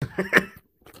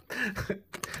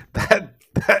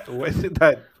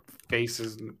that face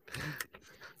is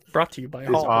Brought to you by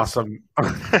Hall. awesome.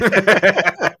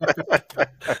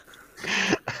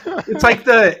 It's like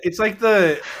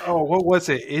the what was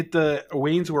it? The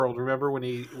Wayne's World. Remember when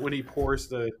he pours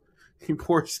the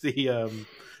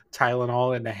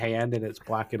Tylenol in the hand and it's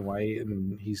black and white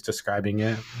and he's describing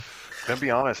it. Gonna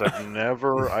be honest,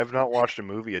 I've not watched a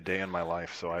movie a day in my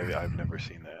life, so I've never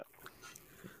seen that.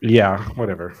 Yeah,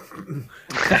 whatever.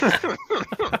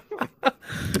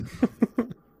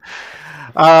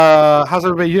 How's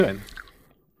everybody doing?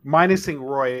 Minusing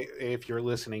Roy, if you're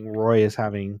listening, Roy is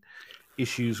having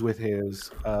issues with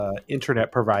his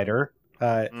internet provider.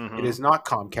 It is not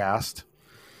Comcast.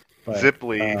 But,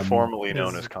 Ziply, formerly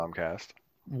known as Comcast.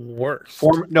 Worse.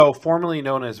 Formerly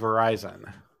known as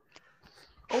Verizon.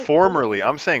 Formerly,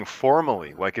 I'm saying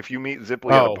formally. Like if you meet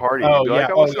Ziply at a party, you'd be like,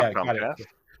 "Oh, what's up, Comcast?"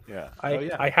 Yeah.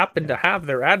 I happen to have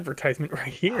their advertisement right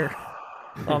here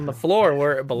on the floor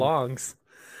where it belongs.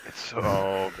 It's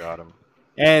so got him.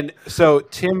 And so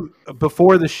Tim,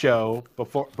 before the show,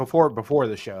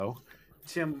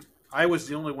 Tim, I was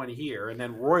the only one here, and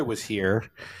then Roy was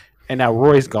here, and now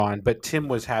Roy's gone. But Tim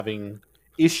was having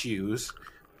issues,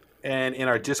 and in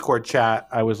our Discord chat,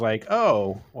 I was like,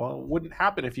 "Oh, well, it wouldn't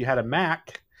happen if you had a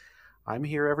Mac. I'm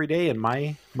here every day, and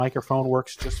my microphone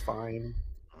works just fine."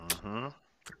 Mm-hmm.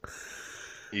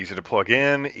 Easy to plug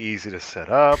in, easy to set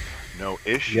up, no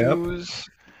issues,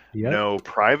 no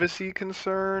privacy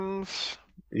concerns.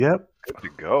 Yep. Good to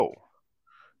go.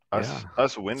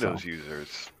 Us Windows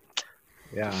users.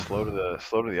 Yeah. Slow to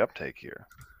the uptake here.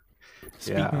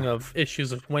 Speaking of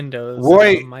issues with Windows,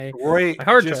 Roy my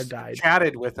hard drive died.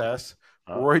 Chatted with us.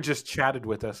 Roy just chatted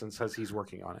with us and says he's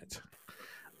working on it.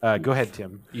 Go ahead,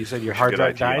 Tim. You said your hard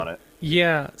drive died?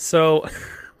 Yeah. So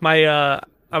my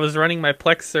I was running my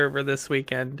Plex server this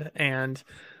weekend, and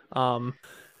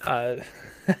because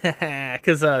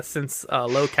since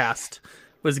Lowcast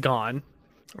was gone,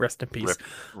 rest in peace.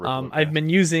 Rip I've been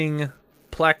using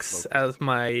Plex as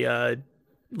my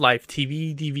live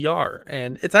TV DVR,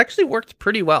 and it's actually worked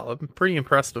pretty well. I'm pretty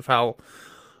impressed with how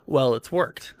well it's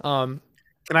worked. Can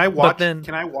I watch?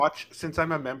 Can I watch? Since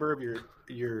I'm a member of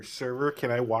your server,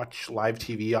 can I watch live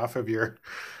TV off of your?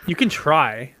 You can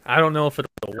try. I don't know if it'll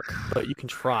work, but you can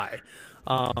try.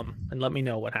 And let me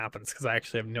know what happens, because I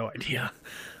actually have no idea.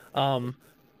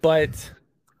 But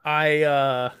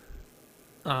I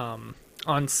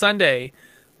on Sunday,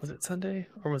 was it Sunday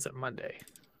or was it Monday?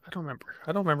 I don't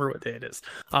remember what day it is.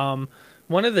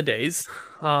 One of the days,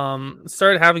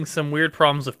 started having some weird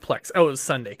problems with Plex. Oh, it was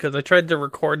Sunday, because I tried to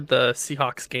record the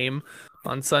Seahawks game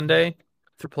on Sunday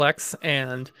through Plex,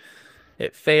 and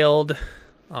it failed.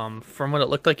 From what it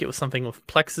looked like, it was something with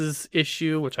Plex's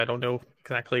issue, which I don't know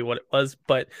exactly what it was,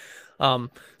 but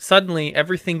suddenly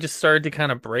everything just started to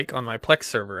kind of break on my Plex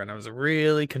server, and I was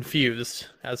really confused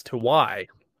as to why.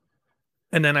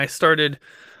 And then I started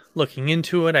looking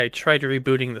into it. I tried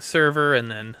rebooting the server, and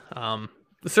then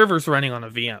the server's running on a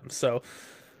VM. So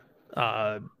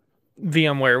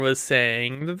VMware was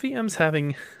saying the VM's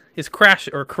is crashed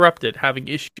or corrupted, having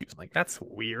issues. Like, that's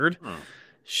weird.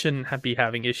 Shouldn't be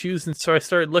having issues. And so I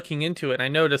started looking into it, and I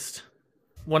noticed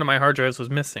one of my hard drives was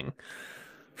missing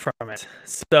from it.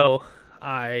 So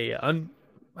I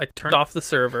turned off the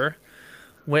server,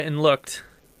 went and looked,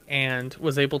 and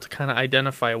was able to kind of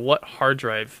identify what hard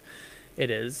drive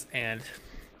it is, and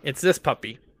it's this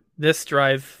puppy. This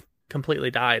drive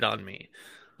completely died on me.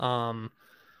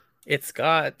 It's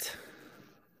got,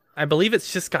 I believe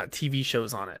it's just got TV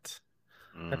shows on it.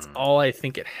 That's all I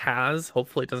think it has.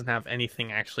 Hopefully it doesn't have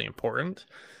anything actually important.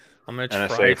 I'm going to try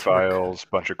NSA files,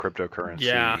 bunch of cryptocurrency.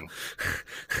 Yeah.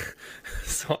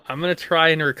 So I'm going to try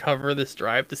and recover this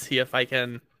drive to see if I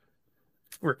can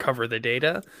recover the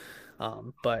data.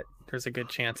 But there's a good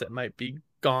chance it might be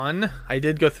gone. I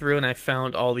did go through and I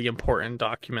found all the important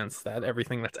documents, that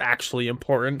everything that's actually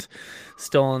important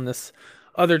still on this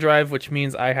other drive, which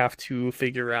means I have to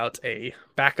figure out a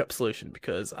backup solution,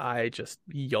 because I just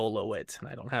YOLO it and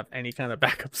I don't have any kind of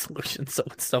backup solution. So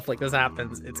when stuff like this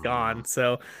happens, it's gone.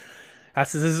 So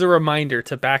this is a reminder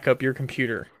to back up your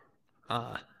computer.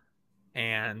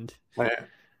 And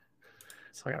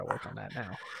so I gotta work on that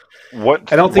now.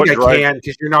 I don't think I can,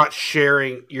 because you're not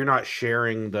sharing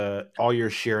all you're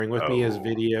sharing with me is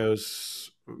videos,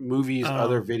 movies,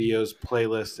 other videos,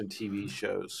 playlists, and TV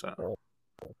shows. So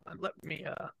let me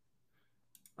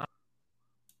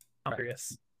I'm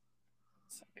curious.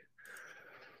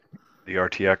 The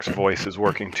RTX voice is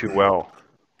working too well.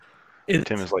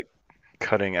 Tim is like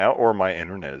cutting out, or my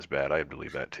internet is bad. I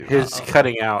believe that too. He's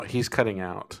cutting out. He's cutting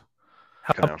out.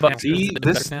 How about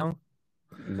this now?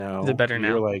 No. Is it better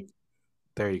You're now? like,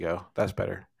 there you go. That's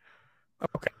better.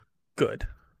 Okay, good.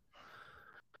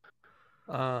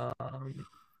 Um,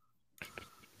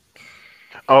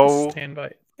 Oh stand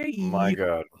by. my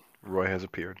God, Roy has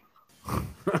appeared.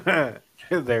 There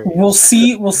he We'll is.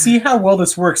 see. We'll see how well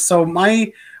this works. So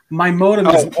my modem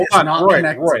Oh, is hold on, not Roy.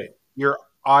 connected. Roy, your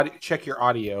audio. Check your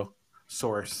audio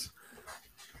source.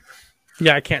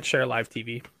 Yeah, I can't share live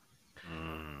TV.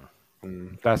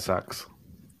 That sucks.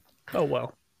 Oh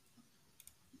well.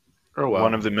 Oh well.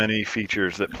 One of the many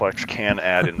features that Plex can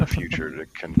add in the future to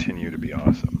continue to be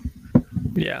awesome.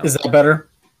 Yeah. Is that better?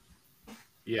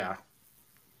 Yeah.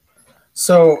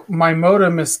 So my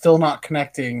modem is still not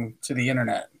connecting to the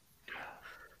internet.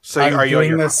 So I'm are you on doing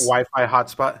your this- Wi-Fi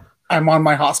hotspot? I'm on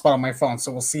my hotspot on my phone,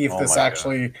 so we'll see if Oh this my God.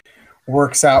 actually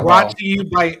works out Brought well. to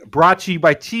you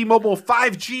by T-Mobile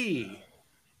 5G.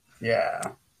 Yeah.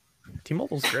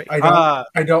 T-Mobile's great. I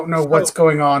don't know so- what's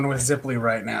going on with Ziply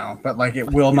right now, but like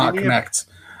it will not any of- connect.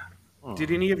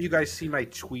 Did any of you guys see my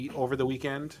tweet over the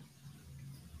weekend?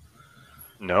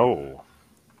 No.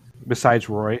 Besides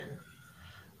Roy,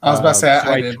 I was about to say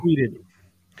so I did. tweeted.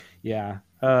 Yeah.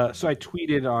 So I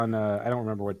tweeted on. I don't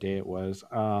remember what day it was.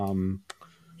 Let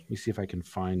me see if I can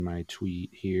find my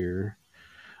tweet here.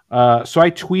 So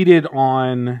I tweeted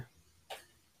on.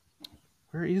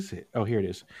 Where is it? Oh, here it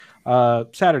is.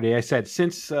 Saturday, I said,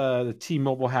 since the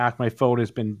T-Mobile hack, my phone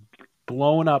has been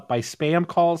blown up by spam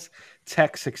calls,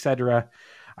 texts, etc.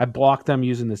 I blocked them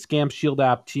using the Scam Shield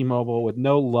app, T-Mobile, with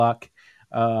no luck.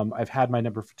 I've had my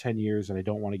number for 10 years, and I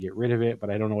don't want to get rid of it, but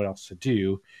I don't know what else to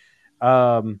do.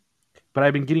 But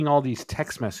I've been getting all these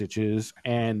text messages,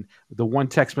 and the one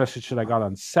text message that I got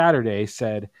on Saturday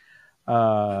said,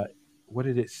 what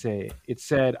did it say? It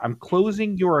said, "I'm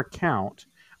closing your account.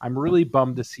 I'm really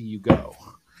bummed to see you go."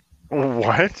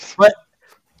 What?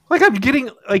 Like I'm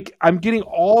getting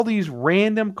all these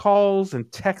random calls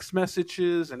and text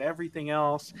messages and everything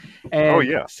else. And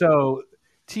yeah. So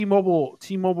T-Mobile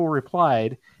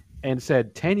replied and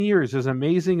said, 10 years is an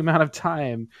amazing amount of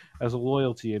time as a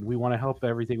loyalty, and we want to help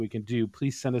everything we can do.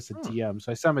 Please send us a DM.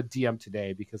 So I sent him a DM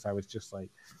today because I was just like,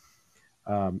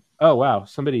 oh wow,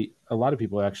 a lot of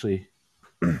people actually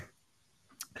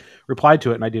replied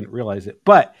to it, and I didn't realize it.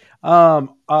 But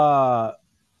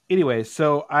anyway,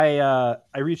 so I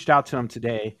reached out to him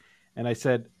today, and I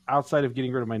said, outside of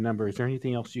getting rid of my number, is there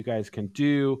anything else you guys can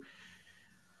do?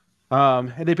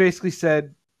 And they basically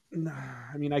said,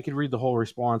 I mean, I could read the whole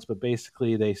response, but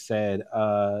basically they said,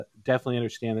 definitely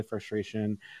understand the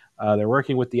frustration. They're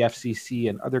working with the FCC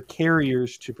and other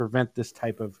carriers to prevent this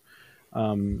type of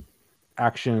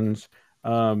actions.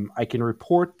 I can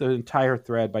report the entire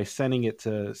thread by sending it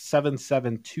to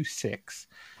 7726,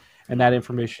 and that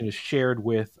information is shared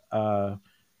with other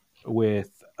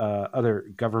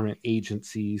government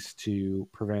agencies to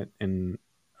prevent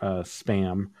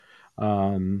spam.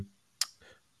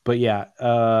 But yeah,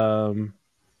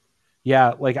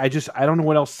 like I don't know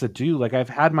what else to do. Like I've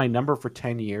had my number for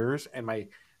 10 years, and my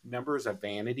number is a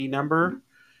vanity number,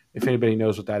 if anybody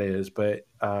knows what that is. But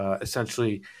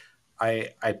essentially,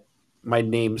 my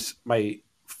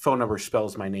phone number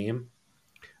spells my name,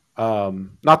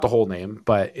 not the whole name,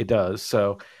 but it does.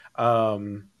 So,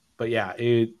 but yeah,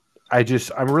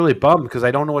 I'm really bummed because I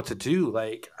don't know what to do.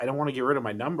 Like I don't want to get rid of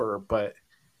my number, but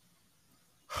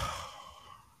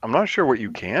I'm not sure what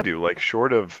you can do, like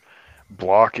short of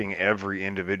blocking every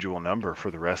individual number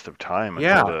for the rest of time.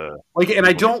 Yeah. And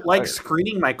I don't like tired.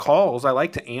 screening my calls. I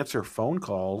like to answer phone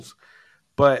calls,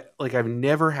 but like I've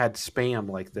never had spam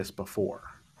like this before.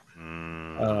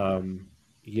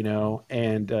 You know,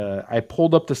 and I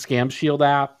pulled up the Scam Shield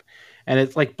app, and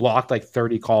it's like blocked like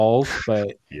 30 calls,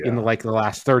 but in the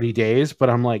last 30 days. But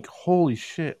I'm like, holy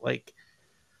shit, like,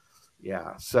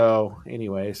 yeah. So,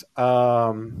 anyways,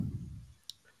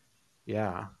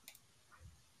 yeah.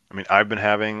 I mean, I've been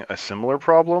having a similar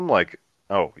problem. Like,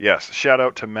 oh yes, shout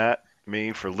out to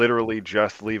me for literally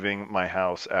just leaving my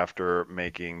house after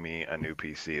making me a new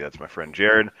PC. That's my friend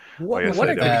Jared. What yes, a I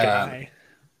good know. guy.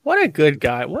 What a good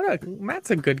guy. Matt's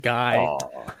a good guy. Aw,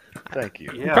 thank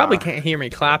you. You probably can't hear me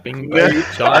clapping.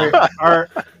 Are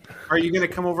you going to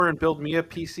come over and build me a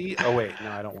PC? Oh wait, no,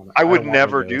 I don't want to. I would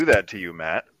never do that to you,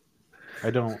 Matt.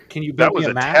 I don't. Can you That build was me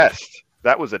a a Mac? test.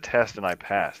 That was a test, and I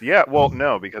passed. Yeah, well,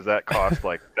 no, because that cost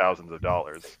like thousands of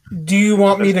dollars. Do you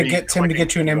want me to That's get Tim to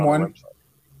get you an clicking on the M1?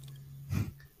 website.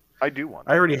 I do want.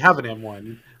 I already have an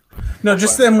M1. No,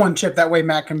 just the M1 chip. That way,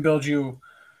 Matt can build you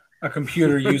a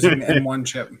computer using the M1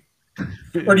 chip.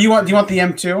 Or do you want the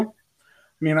M2? I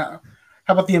mean, how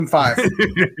about the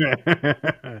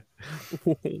M5?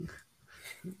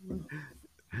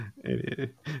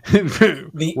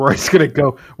 Roy's gonna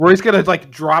go. Roy's gonna like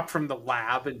drop from the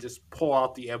lab and just pull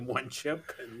out the M1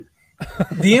 chip. And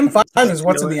The M5 is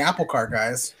what's in the Apple Car,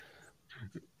 guys.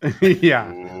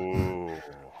 yeah, Ooh.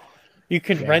 You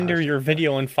could render your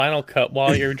video in Final Cut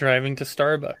while you're driving to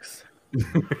Starbucks.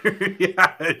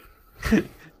 yeah.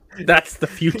 That's the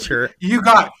future. You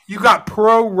got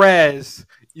ProRes.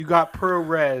 You got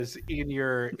ProRes in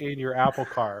your Apple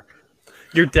Car.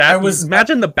 Your dad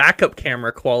imagine the backup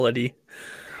camera quality.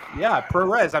 Yeah,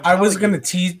 ProRes. I was gonna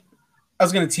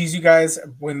tease you guys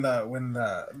when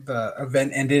the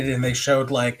event ended and they showed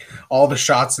like all the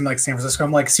shots in like San Francisco.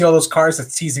 I'm like, see all those cars?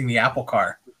 That's teasing the Apple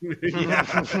Car.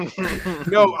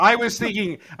 No, I was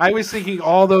thinking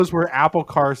all those were Apple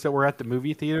cars that were at the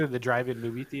movie theater, the drive-in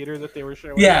movie theater that they were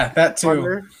showing. Yeah, that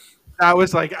too. I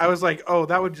was like, oh,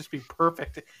 that would just be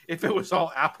perfect if it was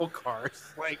all Apple cars.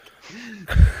 Like,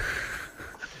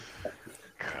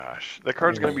 gosh, that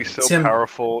card's going to be so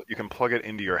powerful. You can plug it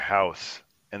into your house,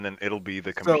 and then it'll be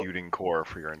the computing core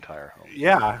for your entire home.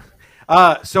 Yeah.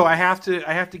 So I have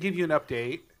to give you an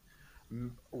update.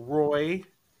 Roy,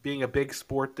 being a big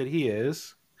sport that he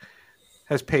is,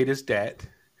 has paid his debt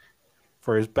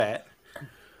for his bet.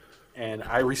 And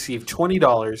I received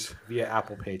 $20 via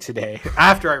Apple Pay today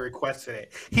after I requested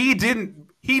it. He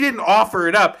didn't offer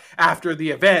it up after the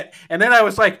event. And then I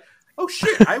was like, oh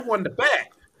shit, I won the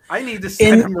bet. I need to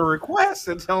send him a request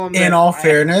and tell him in all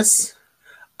fairness,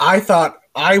 I thought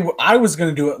I was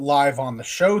going to do it live on the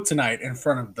show tonight in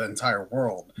front of the entire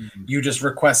world. Mm-hmm. You just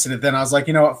requested it. Then I was like,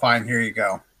 you know what? Fine. Here you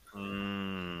go.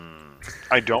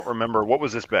 I don't remember. What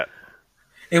was this bet?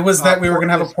 It was that we were going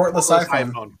to have a portless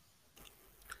iPhone.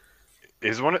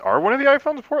 Are one of the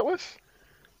iPhones portless?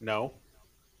 No.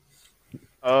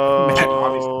 Oh,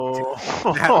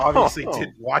 Matt obviously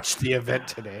didn't watch the event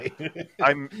today.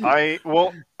 I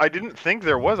didn't think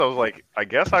there was. I was like, I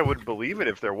guess I would believe it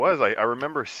if there was. I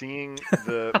remember seeing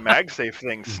the MagSafe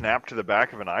thing snapped to the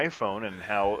back of an iPhone and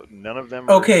how none of them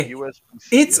are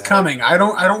USB-C. It's coming. I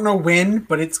don't know when,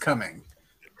 but it's coming.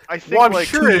 I think I'm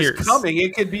sure it's coming.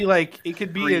 It could be in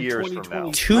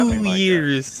 2020. 2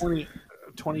 years.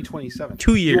 2027.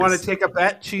 2 years. You want to take a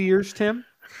bet? 2 years, Tim?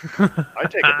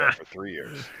 I'd take a bet for 3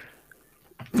 years.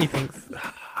 You think?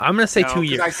 I'm going to say 2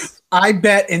 years. I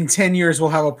bet in 10 years we'll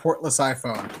have a portless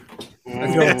iPhone.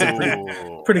 I feel that's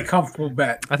a pretty comfortable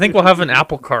bet. I think we'll have an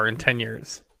Apple Car in 10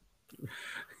 years.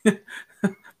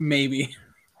 Maybe.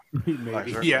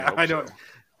 Yeah, I don't.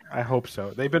 I hope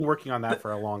so. They've been working on that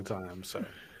for a long time. So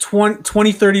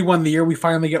 2031, the year we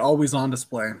finally get always on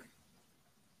display.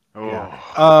 Oh.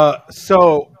 Yeah.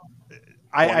 So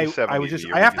I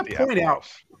have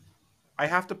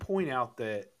to point out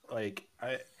that like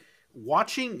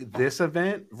watching this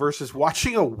event versus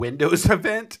watching a Windows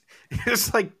event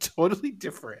is like totally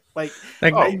different. Like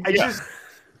I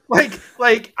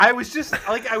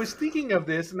was thinking of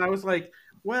this and I was like,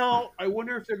 well, I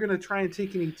wonder if they're going to try and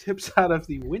take any tips out of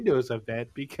the Windows event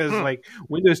because like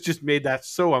Windows just made that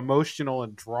so emotional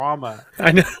and drama.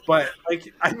 I know. But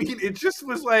like, I mean, it just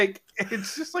was like,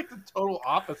 it's just like the total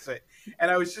opposite. And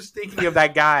I was just thinking of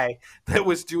that guy that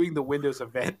was doing the Windows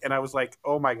event. And I was like,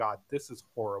 oh my God, this is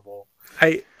horrible.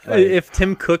 If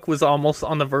Tim Cook was almost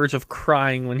on the verge of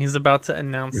crying when he's about to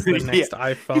announce the next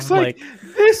iPhone. He's like,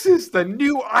 this is the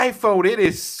new iPhone. It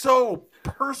is so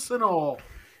personal.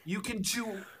 You can do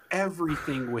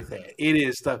everything with it. It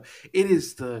is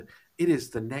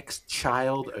the next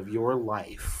child of your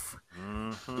life.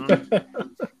 Mm-hmm.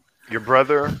 Your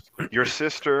brother, your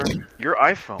sister, your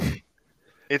iPhone.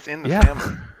 It's in the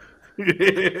family.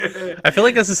 I feel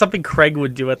like this is something Craig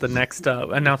would do at the next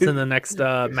announcing the next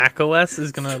Mac OS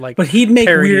is gonna like. But he'd make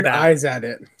weird eyes at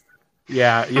it.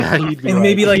 Yeah, he'd be and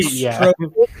maybe like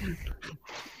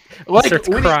like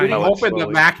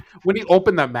when he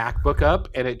opened the MacBook up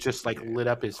and it just like lit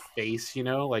up his face, you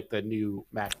know, like the new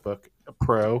MacBook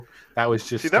Pro. That was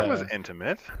just that was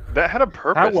intimate. That had a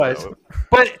purpose. That was,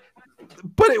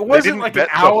 but it wasn't like an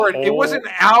hour. It was an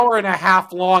hour and a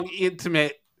half long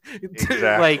intimate.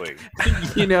 Exactly.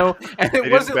 Like, you know, and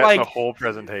it wasn't bet like the whole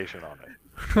presentation on it.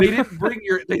 They didn't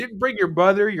bring your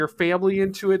mother, your family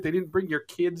into it. They didn't bring your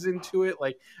kids into it.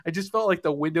 Like, I just felt like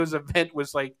the Windows event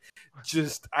was like,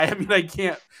 I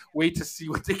can't wait to see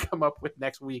what they come up with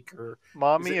next week. Or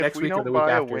Mommy, if we don't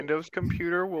buy a Windows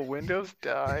computer, will Windows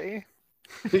die?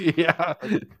 Yeah.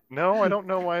 No, I don't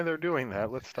know why they're doing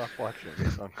that. Let's stop watching.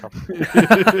 It's uncomfortable.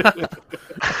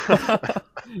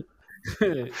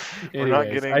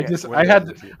 Anyways, I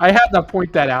had to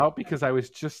point that out because I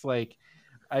was just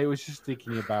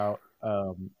thinking about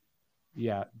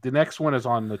the next one is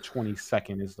on the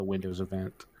 22nd is the Windows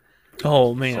event.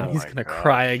 Oh man, Oh he's my gonna God.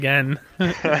 cry again.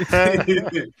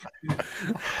 Hopefully,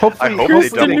 I hope Here's they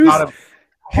the double new- got him.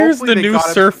 Here's hopefully the they new got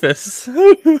him- Surface.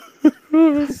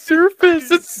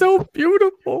 Surface, it's so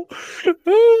beautiful.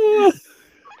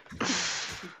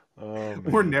 Oh,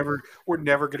 We're man.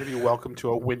 never going to be welcome to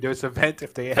a Windows event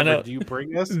if they I know. ever do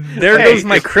bring us. There Hey, goes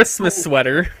my if- Christmas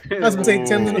sweater. I was gonna say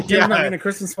Tim's Ooh. not Yeah. getting a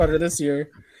Christmas sweater this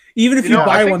year. Even if You you know, I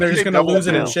buy think one, we they're just should gonna double lose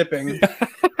it in bill. shipping.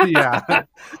 Yeah.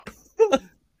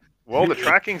 Well, the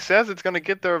tracking says it's going to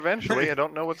get there eventually. I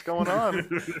don't know what's going on.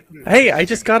 Hey, I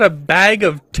just got a bag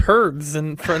of turds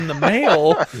from the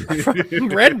mail from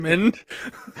Redmond.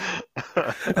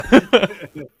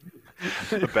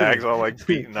 The bag's all like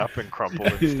beaten up and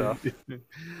crumpled and stuff.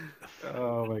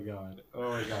 Oh my god. Oh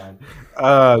my god.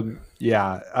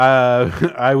 Yeah.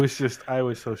 I was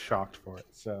so shocked for it.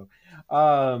 So,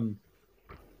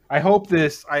 I hope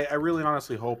this. I really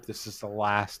honestly hope this is the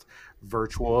last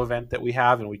virtual event that we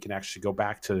have, and we can actually go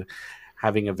back to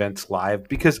having events live,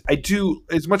 because I do,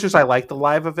 as much as I like the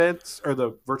live events or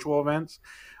the virtual events,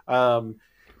 I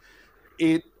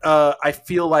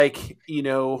feel like,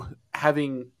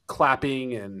 having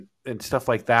clapping and stuff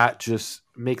like that just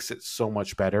makes it so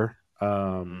much better.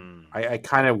 I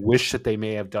kind of wish that they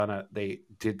may have they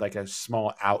did like a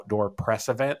small outdoor press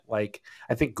event, like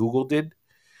I think Google did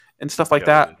and stuff like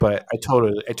Yeah, that. But I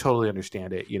totally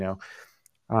understand it,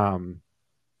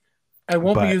 I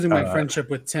won't But, be using my friendship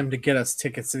with Tim to get us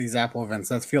tickets to these Apple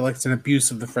events. I feel like it's an abuse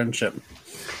of the friendship.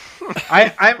 I'm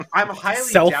highly doubting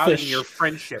Selfish. your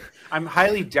friendship. I'm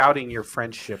highly doubting your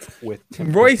friendship with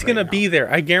Tim Roy's Cook gonna right be there.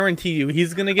 I guarantee you.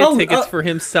 He's gonna get tickets for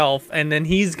himself, and then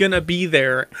he's gonna be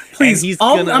there. Please, and he's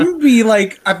I'm gonna. gonna be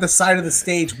like at the side of the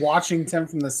stage watching Tim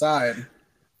from the side,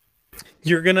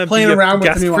 You're gonna playing be a around with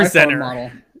guest the new presenter. iPhone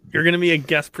model. You're gonna be a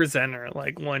guest presenter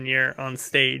like 1 year on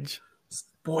stage.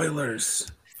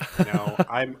 Spoilers. now.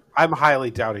 I'm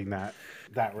highly doubting that.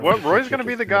 What, Roy's going to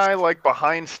be relationship the guy like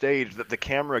behind stage that the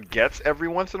camera gets every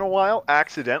once in a while,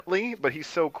 accidentally, but he's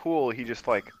so cool he just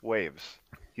like waves.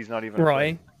 He's not even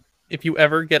Roy, if you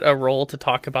ever get a role to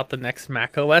talk about the next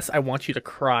Mac OS, I want you to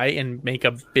cry and make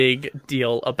a big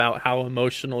deal about how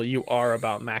emotional you are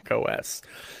about Mac OS.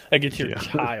 Like it's your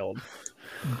child.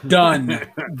 Done.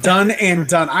 Done and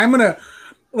done. I'm gonna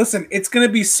listen, it's gonna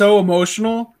be so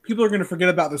emotional. People are gonna forget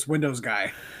about this Windows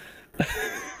guy.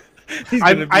 He's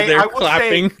gonna be there I will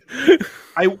say- clapping.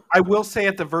 I will say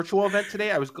at the virtual event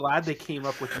today, I was glad they came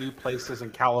up with new places in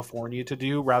California to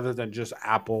do rather than just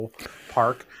Apple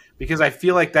Park, because I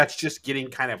feel like that's just getting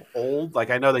kind of old. Like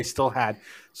I know they still had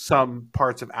some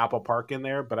parts of Apple Park in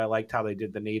there, but I liked how they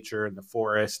did the nature and the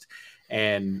forest,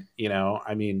 and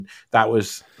that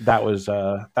was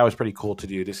pretty cool to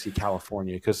do, to see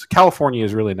California, because California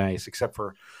is really nice except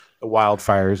for the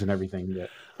wildfires and everything. That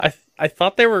I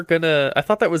thought they were gonna. I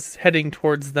thought that was heading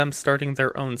towards them starting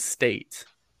their own state,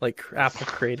 like Apple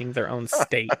creating their own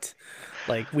state.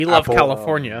 Like we love Apple,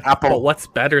 California, Apple- but what's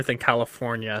better than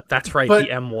California? That's right, But-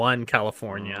 the M1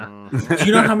 California. Do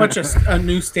you know how much a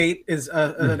new state is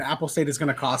an Apple state is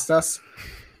gonna cost us?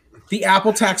 The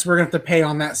Apple tax we're gonna have to pay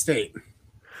on that state.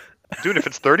 Dude, if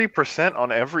it's 30%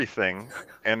 on everything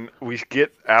and we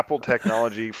get Apple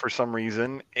technology for some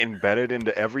reason embedded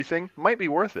into everything, might be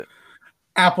worth it.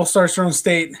 Apple starts their own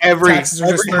state. Every- Taxes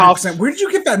are just every house- 30%. Where did you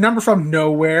get that number from?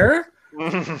 Nowhere.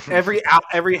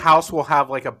 every house will have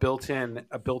like a built-in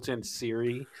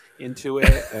Siri into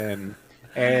it, and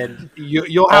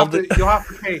you'll have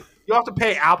to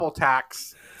pay Apple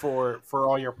tax for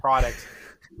all your products.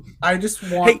 I just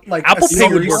want Hey, like Apple a Pay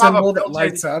Siri would work. symbol that Built-in-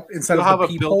 lights up instead You'll of have the a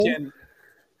peephole.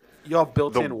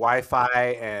 built-in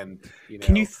Wi-Fi, and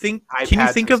Can you think? iPads Can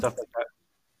you think and of? stuff like that.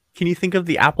 Can you think of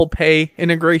the Apple Pay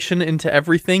integration into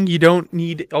everything? You don't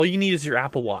need. All you need is your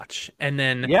Apple Watch, and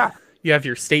then Yeah, you have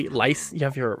your state license. You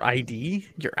have your ID.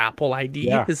 Your Apple ID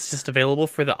Yeah. is just available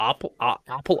for the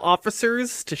Apple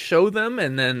officers to show them,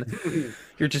 and then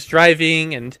you're just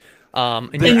driving and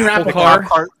in your Apple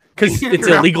car, because Your it's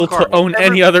Apple illegal car. to own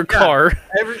any other yeah. car.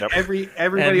 everybody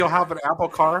And- will have an Apple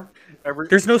car.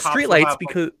 There's no cops will streetlights have,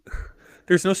 because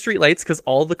there's no streetlights because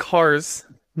all the cars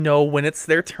know when it's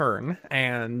their turn,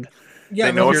 and Yeah,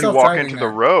 They know those if are you walk self-driving into the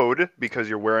now. road because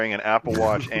you're wearing an Apple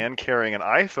Watch and carrying an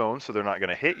iPhone, so they're not going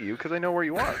to hit you because they know where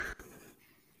you are.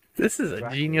 this is a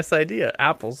genius idea.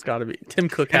 Apple's got to be. Tim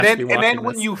Cook And has to be then watching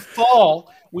when this. you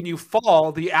fall,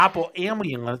 the Apple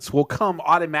ambulance will come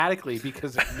automatically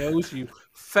because it knows you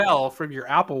fell from your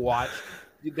Apple Watch.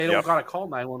 They don't Yep. gotta call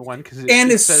 911 because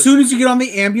And as soon as you get on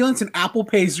the ambulance, an Apple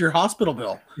pays your hospital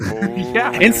bill.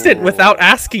 Yeah. Instant without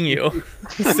asking you,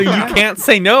 so you can't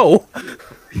say no.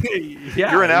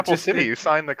 yeah, You're in it Apple just- City. You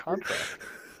signed the contract.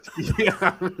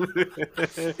 Yeah.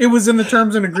 It was in the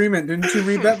terms and agreement. Didn't you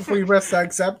read that before you pressed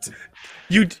accept?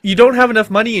 You don't have enough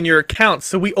money in your account,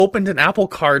 so we opened an Apple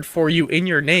Card for you in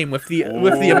your name with the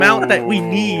amount that we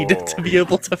need to be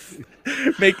able to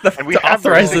make the And we to have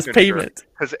their authorize this signature, payment.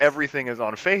 because everything is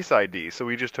on Face ID, so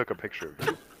we just took a picture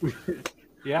of it.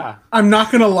 Yeah. I'm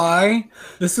not gonna lie.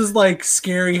 This is like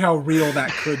scary how real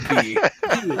that could be.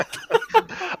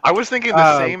 I was thinking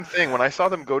the same thing when I saw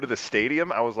them go to the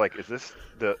stadium. I was like, "Is this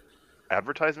the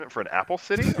advertisement for an Apple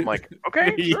City?" I'm like,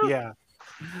 "Okay, sure." Yeah.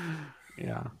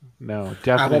 Yeah. No,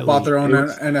 definitely. Apple bought their own It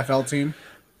was- NFL team.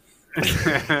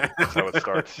 That's how it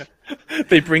starts.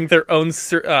 They bring their own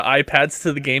iPads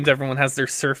to the games. Everyone has their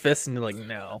Surface, and they're like,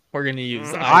 "No, we're going to use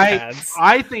iPads."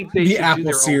 I think they The should Apple do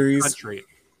their series. own country.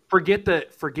 Forget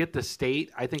the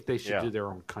state. I think they should Yeah. do their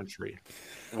own country.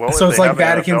 Well, So if it's they like have an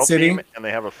Vatican NFL City? team and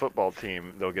they have a football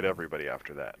team, they'll get everybody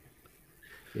after that.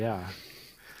 Yeah.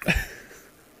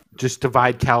 Just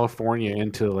divide California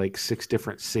into like 6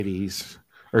 different cities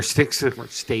or 6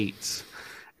 different states.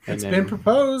 It's been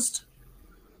proposed.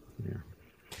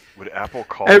 Would Apple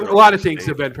call a their lot own of things state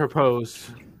have been proposed.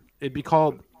 It'd be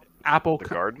called Apple. the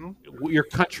Garden? Your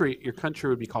country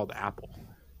would be called Apple.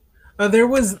 There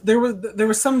was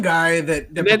some guy that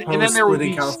And then proposed there would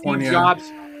splitting be California.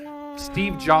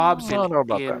 Steve Jobs I don't know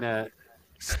about in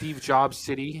Steve Jobs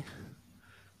City.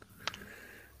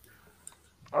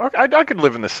 I could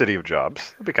live in the city of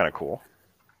Jobs. That'd be kind of cool.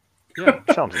 Yeah.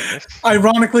 Sounds nice.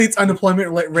 Ironically, its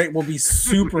unemployment rate will be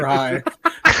super high.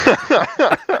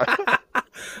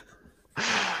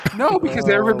 No, because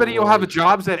everybody will have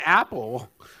jobs at Apple.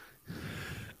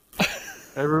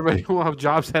 Everybody will have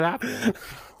jobs at Apple.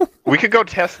 We could go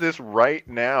test this right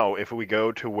now if we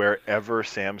go to wherever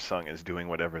Samsung is doing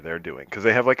whatever they're doing, because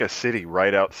they have like a city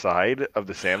right outside of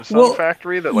the Samsung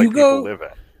factory that like people live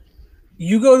at.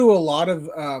 You go to a lot of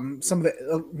some of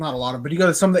the not a lot of, but you go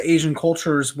to some of the Asian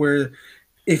cultures where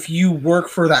if you work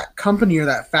for that company or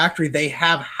that factory, they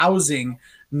have housing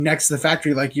next to the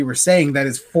factory, like you were saying, that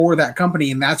is for that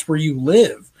company, and that's where you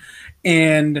live.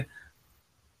 And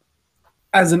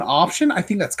as an option, I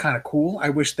think that's kind of cool. I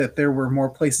wish that there were more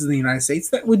places in the United States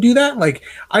that would do that. Like,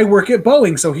 I work at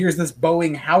Boeing, so here's this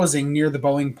Boeing housing near the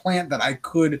Boeing plant that I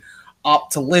could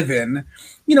opt to live in.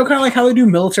 You know, kind of like how they do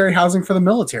military housing for the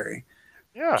military.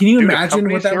 Yeah. Can you Dude, if imagine what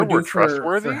companies that here would do were for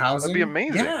trustworthy, housing? that'd be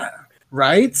amazing. Yeah,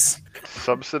 right?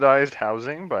 Subsidized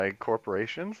housing by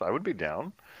corporations, I would be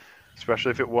down.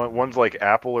 Especially if it one's like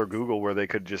Apple or Google, where they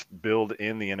could just build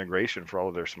in the integration for all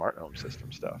of their smart home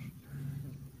system stuff.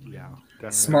 Yeah,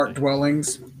 definitely. Smart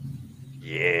dwellings.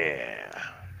 Yeah.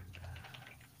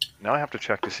 Now I have to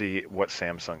check to see what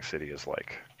Samsung City is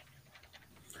like.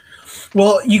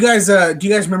 Well, you guys, do you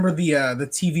guys remember the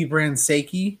TV brand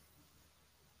Seiki?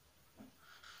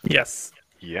 Yes.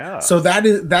 Yeah. So that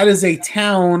is a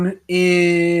town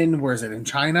in, where is it, in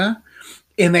China,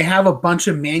 and they have a bunch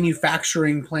of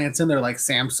manufacturing plants in there, like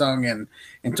Samsung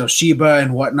and Toshiba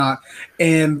and whatnot.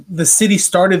 And the city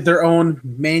started their own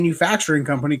manufacturing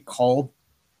company called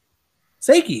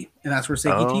Seiki, and that's where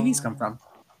Seiki TVs come from,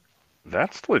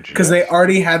 That's legit. because they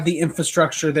already had the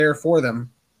infrastructure there for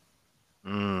them.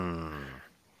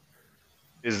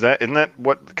 Isn't that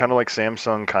what kind of like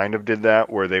Samsung kind of did that,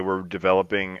 where they were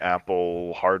developing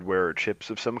Apple hardware or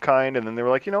chips of some kind, and then they were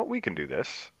like, you know what, we can do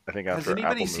this. I think after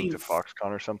Apple moved to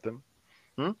Foxconn or something.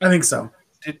 I think so.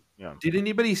 Did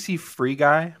anybody see Free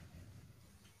Guy?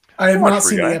 I have watched not Free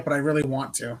seen Guy. it yet, but I really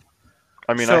want to.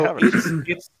 I mean, So I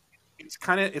haven't.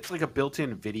 it's like a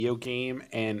built-in video game,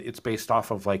 and it's based off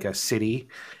of like a city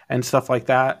and stuff like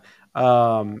that.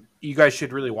 You guys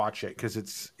should really watch it, because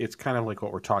it's kind of like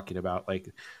what we're talking about. Like,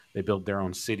 they build their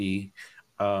own city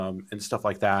and stuff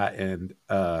like that, and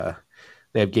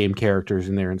they have game characters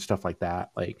in there and stuff like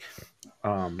that. Like,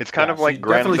 It's kind of so like you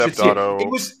Grand definitely should Theft see it. Auto. It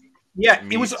was a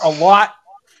meets, lot.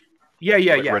 Yeah.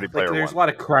 Ready Like, Player there's One. a lot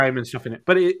of crime and stuff in it,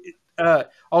 but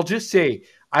I'll just say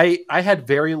I had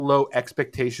very low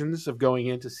expectations of going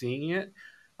into seeing it.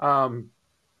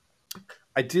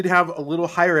 I did have a little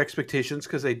higher expectations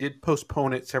because they did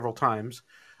postpone it several times.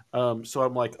 So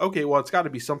I'm like, okay, well, it's got to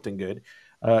be something good,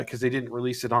 because they didn't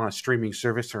release it on a streaming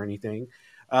service or anything.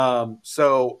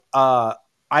 So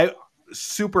I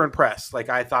super impressed. Like,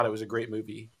 I thought it was a great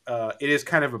movie. It is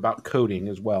kind of about coding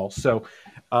as well. So,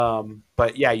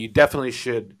 but yeah, you definitely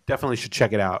should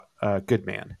check it out. Good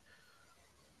Man.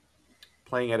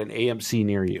 Playing at an AMC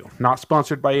near you. Not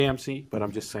sponsored by AMC, but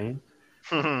I'm just saying.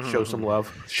 Show some love.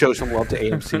 Show some love to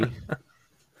AMC.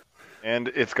 And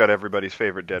it's got everybody's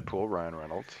favorite Deadpool, Ryan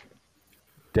Reynolds.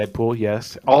 Deadpool,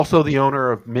 yes. Also the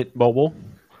owner of Mint Mobile.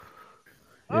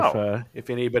 If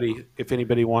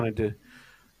anybody wanted to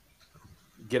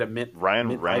get a Mint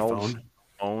Ryan Reynolds iPhone.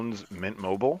 owns Mint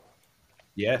Mobile.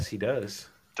 Yes, he does.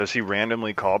 Does he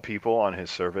randomly call people on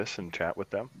his service and chat with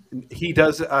them? He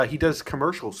does. He does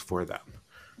commercials for them.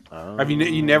 Have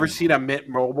you never seen a Mint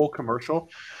Mobile commercial?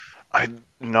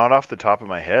 Not off the top of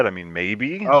my head. I mean,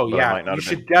 maybe. Oh but I yeah, might not you have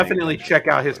should been paying definitely attention. check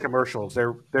out his commercials.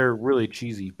 They're really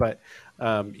cheesy, but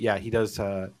yeah, he does.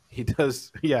 He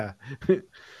does. Yeah.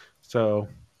 So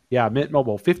yeah, Mint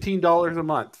Mobile, $15 a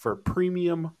month for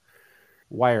premium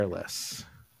wireless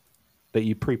that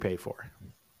you prepay for.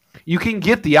 You can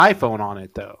get the iPhone on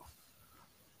it though.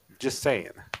 Just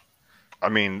saying. I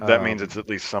mean, that means it's at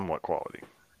least somewhat quality.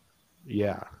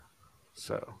 Yeah.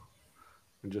 So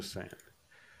I'm just saying.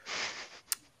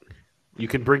 You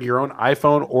can bring your own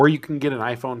iPhone, or you can get an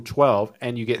iPhone 12,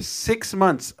 and you get 6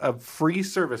 months of free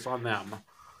service on them.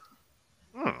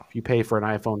 If you pay for an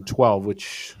iPhone 12,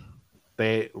 which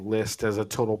they list as a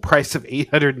total price of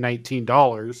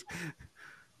 $819,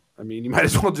 I mean, you might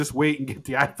as well just wait and get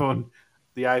the iPhone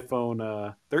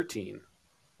 13.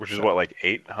 Which is what, like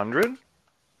 800? I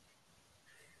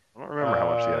don't remember how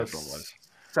much the iPhone was.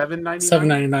 $799.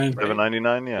 $7.99.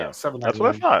 $799, yeah. Yeah, That's what I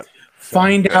 $7.99. thought.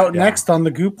 Find out yeah. next on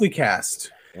the Gooplycast.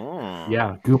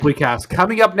 Yeah, Gooplycast.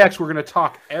 Coming up next, we're going to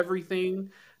talk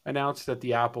everything announced at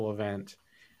the Apple event.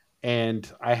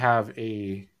 And I have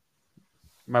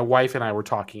my wife and I were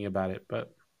talking about it,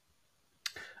 but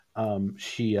I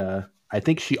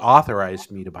think she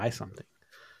authorized me to buy something.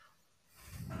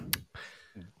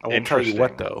 I won't tell you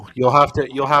what though. You'll have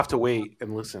to wait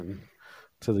and listen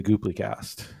to the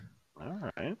Gooplycast.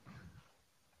 All right.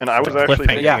 And I was actually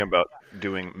thinking Yeah. about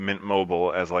doing Mint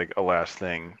Mobile as like a last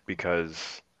thing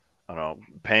because I don't know,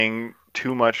 paying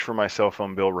too much for my cell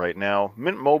phone bill right now.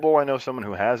 Mint Mobile, I know someone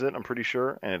who has it, I'm pretty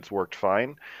sure, and it's worked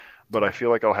fine. But I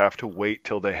feel like I'll have to wait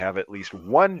till they have at least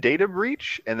one data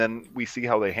breach, and then we see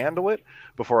how they handle it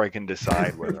before I can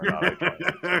decide whether or not I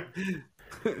join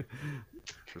it.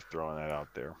 Just throwing that out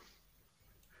there.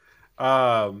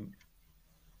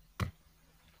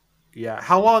 Yeah.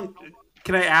 How long?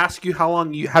 Can I ask you how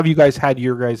long have you guys had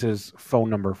your guys' phone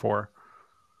number for?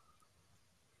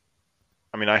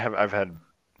 I mean, I've had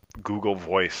Google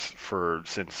Voice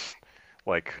since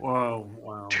like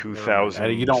Wow.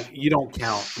 2000. You don't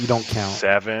count. You don't count.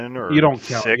 7 or You don't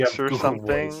count. 6 You or have Google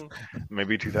something. Voice.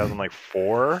 Maybe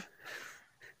 2004.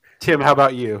 Tim, how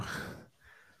about you?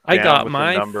 I Down got with the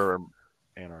my number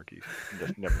anarchy.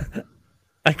 Never mind.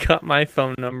 I got my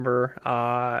phone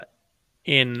number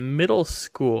in middle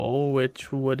school,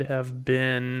 which would have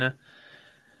been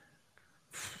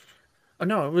it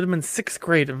would have been 6th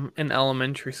grade in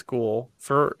elementary school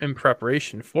in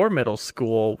preparation for middle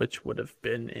school, which would have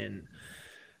been in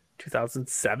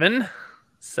 2007.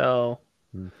 So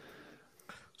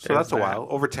that's a while.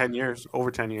 Over 10 years.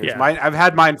 Yeah. I've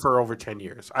had mine for over 10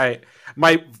 years.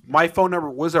 My phone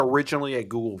number was originally a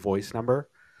Google Voice number.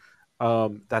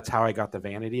 That's how I got the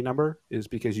vanity number, is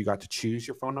because you got to choose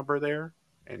your phone number there,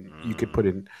 and you could put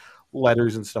in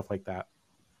letters and stuff like that.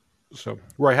 So,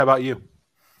 Roy, how about you?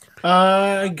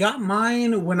 I got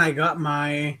mine when I got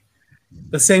the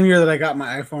same year that I got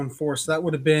my iPhone 4. So that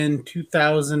would have been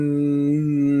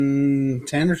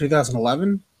 2010 or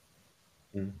 2011.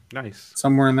 Nice.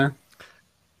 Somewhere in there.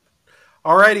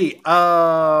 Alrighty.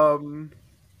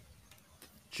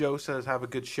 Joe says, have a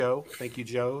good show. Thank you,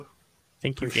 Joe.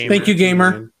 Thank you, Appreciate gamer. Thank you,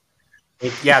 gamer.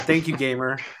 Yeah, thank you,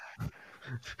 gamer.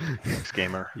 Thanks,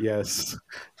 gamer. Yes.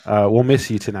 We'll miss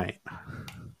you tonight.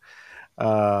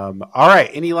 All right.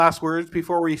 Any last words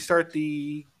before we start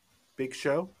the big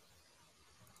show?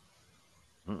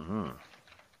 Mm-hmm.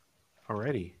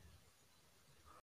 Alrighty.